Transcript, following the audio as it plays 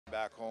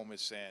back home is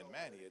saying,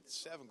 man, he had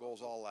 7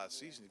 goals all last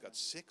season. He got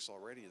 6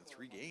 already in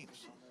 3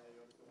 games.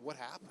 What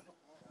happened?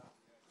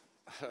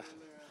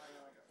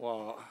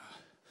 Well,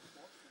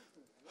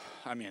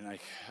 I mean,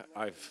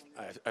 I've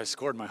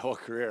scored my whole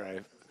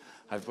career.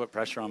 I've put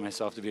pressure on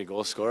myself to be a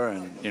goal scorer,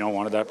 and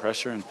wanted that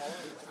pressure. And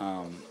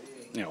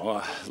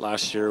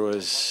last year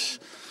was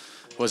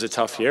a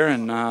tough year,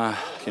 and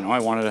I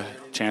wanted a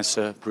chance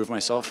to prove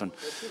myself. And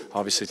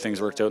obviously,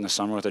 things worked out in the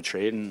summer with a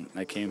trade, and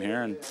I came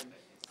here and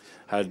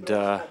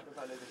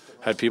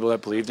had people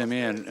that believed in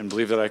me and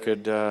believed that I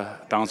could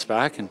bounce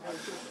back and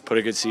put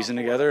a good season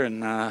together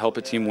and help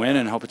a team win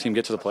and help a team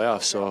get to the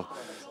playoffs. So,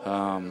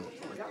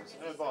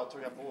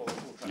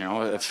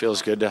 it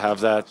feels good to have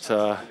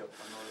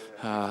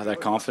that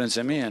confidence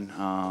in me, and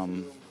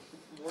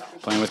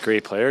playing with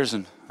great players,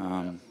 and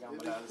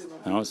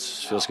it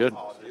feels good.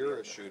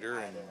 You're a shooter,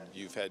 and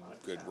you've had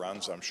good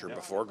runs, I'm sure,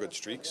 before, good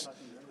streaks.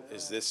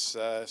 Is this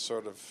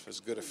sort of as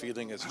good a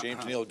feeling as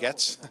James Neal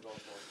gets?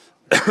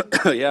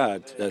 Yeah,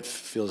 it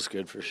feels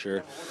good for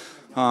sure.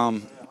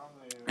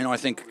 I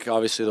think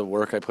obviously the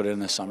work I put in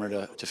this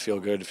summer to feel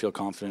good, to feel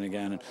confident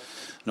again, and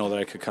know that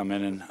I could come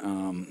in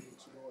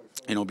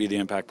and be the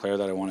impact player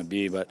that I want to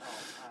be. But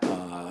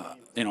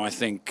I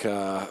think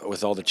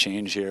with all the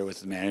change here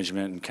with the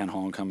management and Ken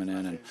Holland coming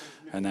in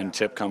and then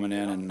Tip coming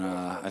in, and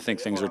I think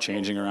things are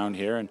changing around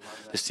here, and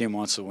this team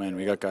wants to win.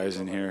 We got guys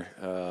in here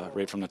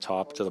right from the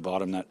top to the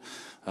bottom that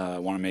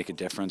want to make a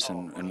difference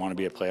and want to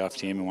be a playoff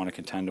team and want to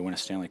contend to win a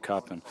Stanley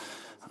Cup. And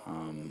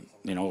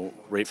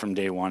right from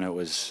day one, it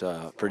was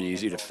pretty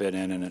easy to fit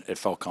in, and it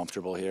felt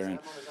comfortable here.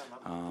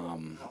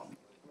 And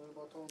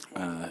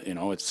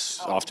it's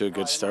off to a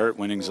good start.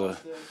 Winning's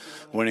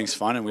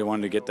fun, and we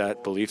wanted to get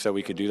that belief that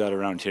we could do that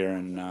around here.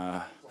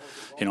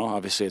 And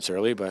obviously it's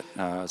early, but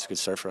it's a good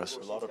start for us. A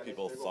lot of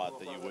people thought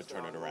that you would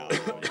turn it around. You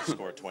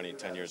scored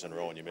 10 years in a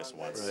row, and you missed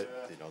once. Right.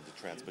 The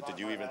trends. But did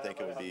you even think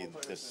it would be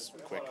this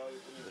quick?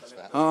 This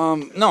fast?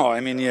 No. I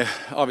mean, you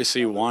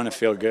want to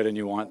feel good, and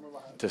you want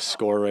to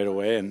score right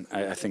away, and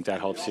I think that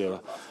helps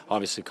you,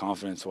 obviously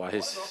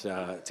confidence-wise,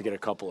 to get a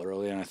couple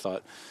early. And I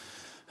thought,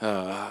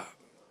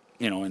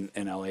 in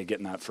LA,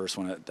 getting that first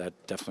one, that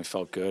definitely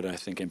felt good. I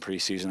think in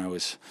preseason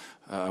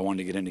I wanted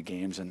to get into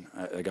games, and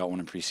I got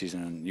one in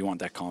preseason. And you want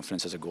that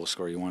confidence as a goal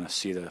scorer. You want to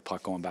see the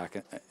puck going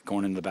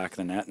into the back of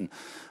the net, and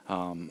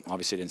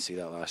obviously I didn't see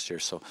that last year.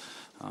 So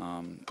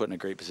put in a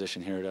great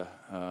position here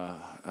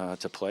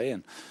to play,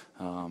 and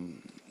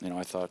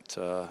I thought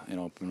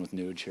been with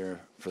Nuge here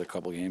for the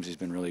couple of games. He's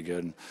been really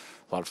good and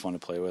a lot of fun to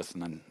play with,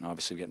 and then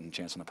obviously getting a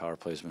chance on the power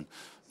play has been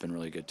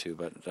really good too.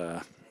 But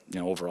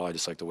overall, I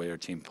just like the way our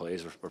team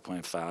plays. We're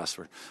playing fast.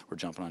 We're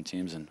jumping on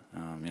teams, and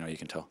you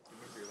can tell.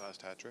 Remember your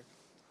last hat trick?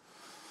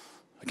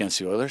 Against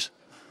the Oilers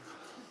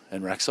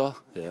and Rexall?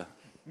 Yeah.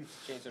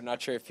 James, I'm not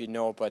sure if you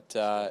know, but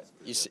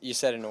you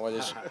set an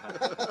Oilers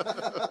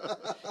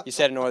you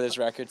set an Oilers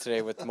record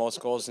today with the most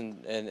goals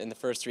in the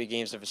first 3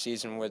 games of a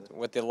season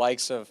with the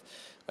likes of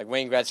like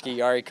Wayne Gretzky,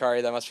 Jari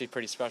Kurri. That must be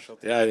pretty special.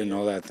 Yeah, I didn't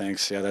know that.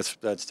 Thanks. Yeah, that's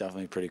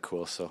definitely pretty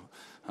cool. So,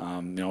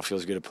 it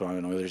feels good to put on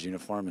an Oilers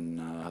uniform,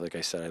 and like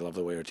I said, I love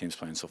the way our team's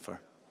playing so far.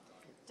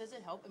 Does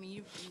it help? I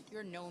mean,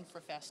 you're known for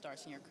fast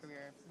starts in your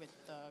career with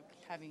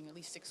having at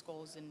least 6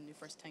 goals in your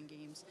first 10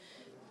 games.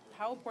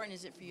 How important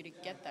is it for you to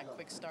get that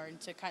quick start, and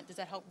does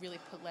that help really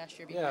put last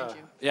year behind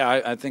you?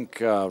 Yeah, I think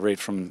right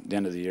from the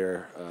end of the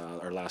year,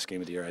 our last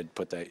game of the year, I'd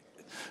put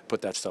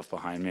that stuff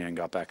behind me and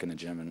got back in the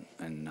gym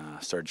and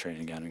started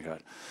training again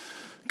and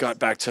got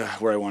back to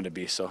where I wanted to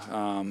be. So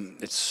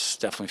it's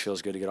definitely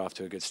feels good to get off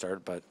to a good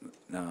start. But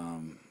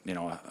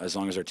as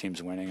long as our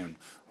team's winning and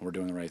we're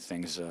doing the right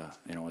things,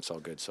 it's all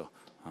good. So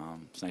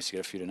it's nice to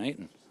get a few tonight,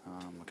 and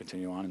we'll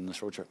continue on in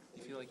this road trip.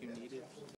 You feel like you needed